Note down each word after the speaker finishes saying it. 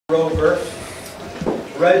Rover,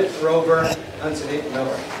 Red Rover, Anthony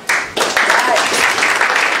Miller.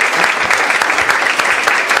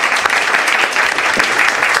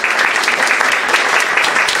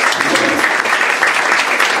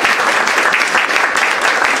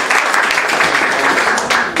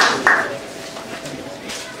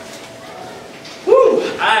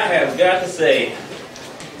 I have got to say,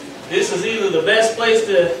 this is either the best place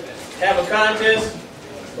to have a contest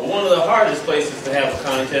or one of the hardest places to have a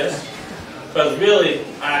contest. Because really,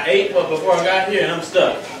 I ate before I got here and I'm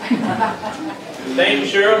stuck. Thank you,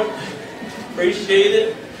 Cheryl. Appreciate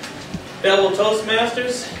it. Fellow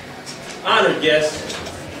Toastmasters, honored guests.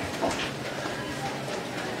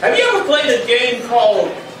 Have you ever played a game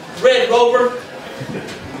called Red Rover?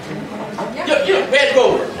 Yeah, Red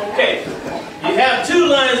Rover. Okay. You have two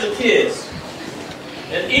lines of kids,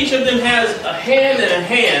 and each of them has a hand and a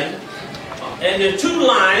hand, and there are two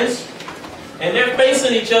lines, and they're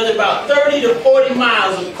facing each other about 30 to 40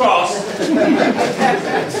 miles across.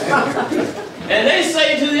 And they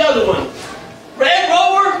say to the other one, Red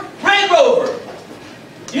Rover,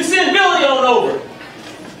 you send Billy on over.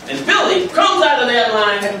 And Billy comes out of that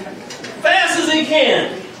line fast as he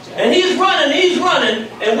can. And he's running,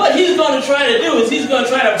 and what he's going to try to do is he's going to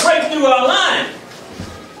try to break through our line.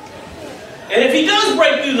 And if he does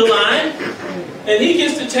break through the line, then he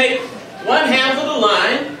gets to take one half of the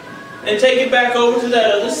line and take it back over to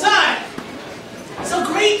that other side. It's a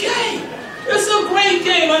great game. It's a great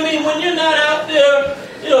game. I mean, when you're not out there,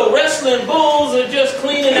 wrestling bulls or just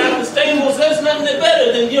cleaning out the stables, there's nothing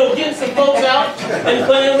better than, getting some folks out and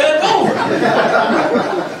playing Red Rover.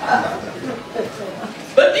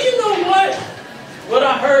 But do you know what? What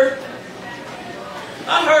I heard?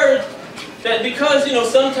 I heard that because,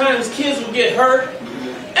 sometimes kids will get hurt.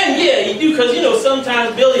 And yeah, you do, because,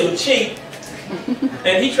 sometimes Billy will cheat.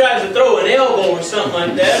 And he tries to throw an elbow or something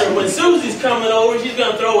like that. Or when Susie's coming over, she's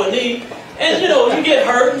going to throw a knee. And, you get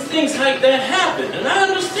hurt and things like that happen. And I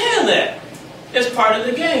understand that. It's part of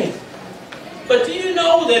the game. But do you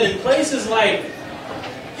know that in places like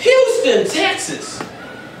Houston, Texas,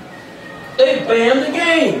 they banned the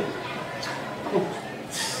game?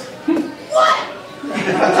 What?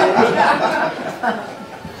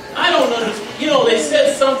 I don't understand. They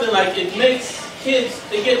said something like it makes kids,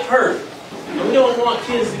 they get hurt. And we don't want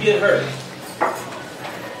kids to get hurt.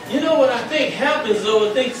 You know what I think happens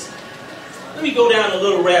though? Let me go down a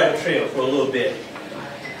little rabbit trail for a little bit.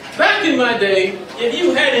 Back in my day, if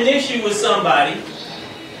you had an issue with somebody,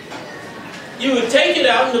 you would take it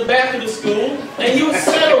out in the back of the school and you would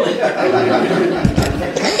settle it.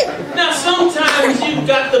 Now sometimes you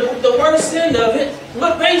got the worst end of it,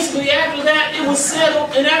 but basically after that it was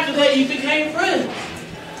settled, and after that you became friends.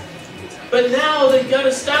 But now they've got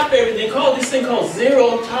to stop everything. This thing called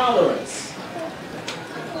zero tolerance.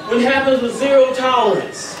 What happens with zero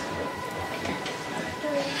tolerance?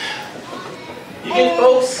 You get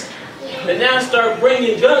folks that now start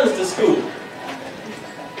bringing guns to school.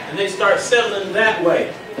 And they start settling that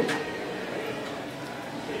way.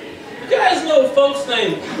 You guys know folks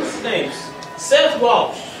named, what's his name? Seth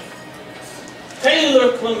Walsh,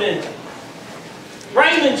 Taylor Clement,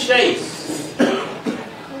 Raymond Chase.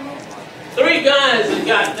 Three guys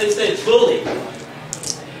that they said bully.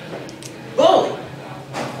 Bully.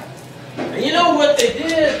 And you know what they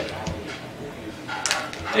did?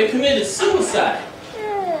 They committed suicide.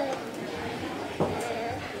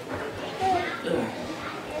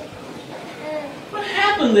 What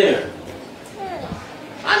happened there?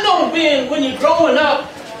 I know when you're growing up,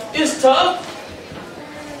 it's tough.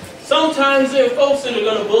 Sometimes there are folks that are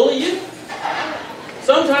going to bully you.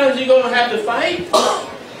 Sometimes you're going to have to fight.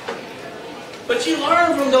 But you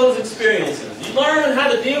learn from those experiences. You learn how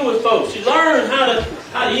to deal with folks. You learn how to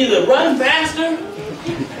either run faster,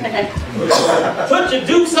 put your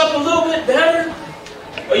dukes up a little bit better,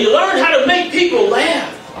 or you learn how to make people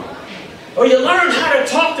laugh, or you learn how to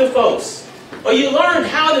talk to folks, or you learn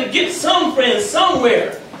how to get some friends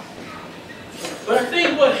somewhere. But I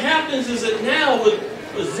think what happens is that now with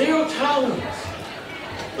zero tolerance,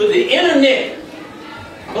 with the internet,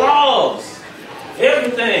 blogs,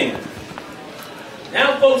 everything,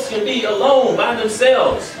 now folks can be alone by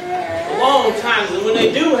themselves for long times, and when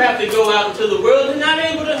they do have to go out into the world, they're not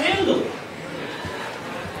able to handle it.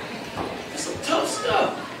 It's some tough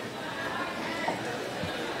stuff.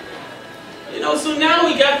 So now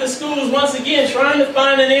we got the schools once again trying to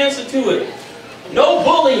find an answer to it. No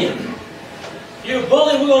bullying. If you're a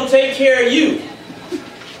bully, we're going to take care of you.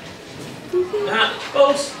 Now,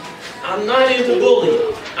 folks, I'm not into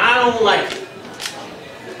bullying. I don't like it.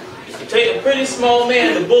 It takes a pretty small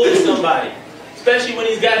man to bully somebody, especially when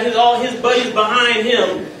he's got all his buddies behind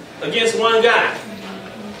him against one guy.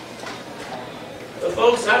 But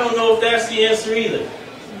folks, I don't know if that's the answer either.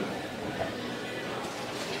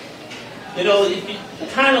 You know, if you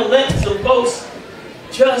kind of let some folks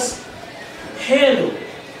just handle it.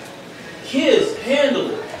 Kids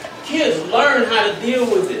handle it. Kids learn how to deal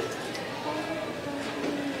with it.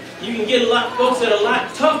 You can get a lot of folks that are a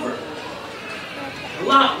lot tougher, a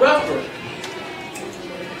lot rougher.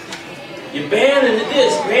 You're banning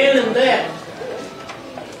this, banning that.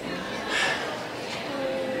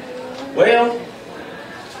 Well,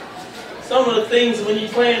 some of the things when you're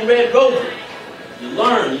playing Red Rover, you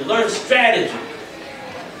learn strategy.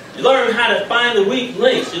 You learn how to find the weak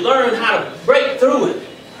links. You learn how to break through it.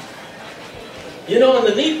 You know, and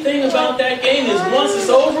the neat thing about that game is once it's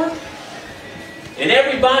over, and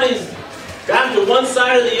everybody's gotten to one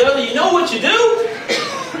side or the other, you know what you do?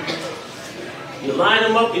 You line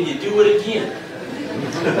them up and you do it again.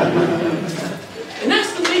 And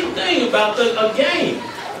that's the neat thing about a game.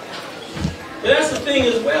 And that's the thing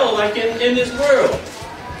as well, like in this world.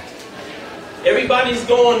 Everybody's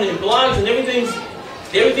going in blogs and everything's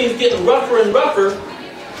getting rougher and rougher,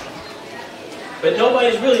 but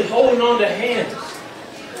nobody's really holding on to hands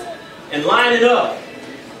and lining up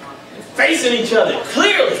and facing each other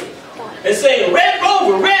clearly and saying, Red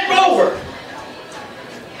Rover, Red Rover.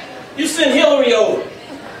 You send Hillary over.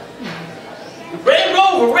 Red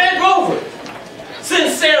Rover, Red Rover.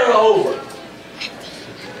 Send Sarah over.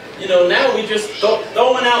 You know, now we just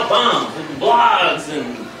throwing out bombs and blogs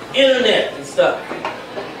and internet and stuff.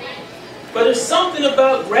 But there's something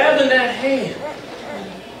about grabbing that hand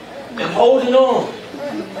and holding on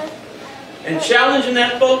and challenging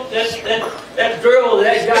that girl,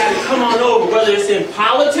 that guy to come on over, whether it's in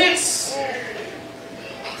politics,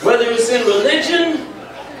 whether it's in religion,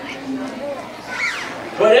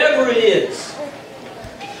 whatever it is.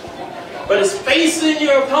 But it's facing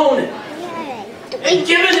your opponent and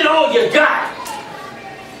giving it all you got.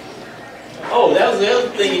 Oh, that was the other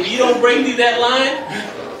thing. If you don't break through that line,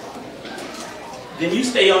 then you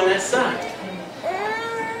stay on that side.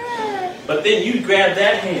 But then you grab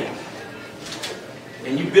that hand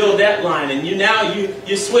and you build that line, and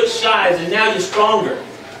you switch sides, and now you're stronger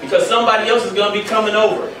because somebody else is going to be coming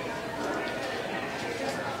over.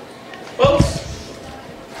 Folks,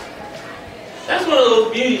 that's one of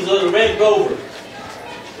those beauties of the Red Rover.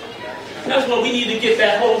 That's why we need to get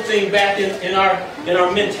that whole thing back in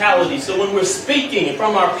our mentality. So when we're speaking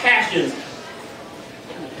from our passions,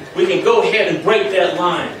 we can go ahead and break that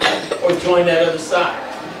line or join that other side.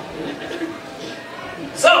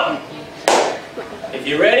 So, if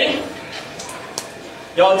you're ready,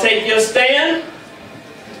 y'all take your stand.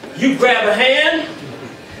 You grab a hand,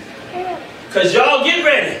 because y'all get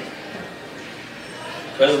ready.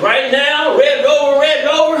 Because right now, Red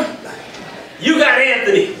Rover, you got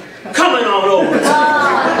Anthony coming on over.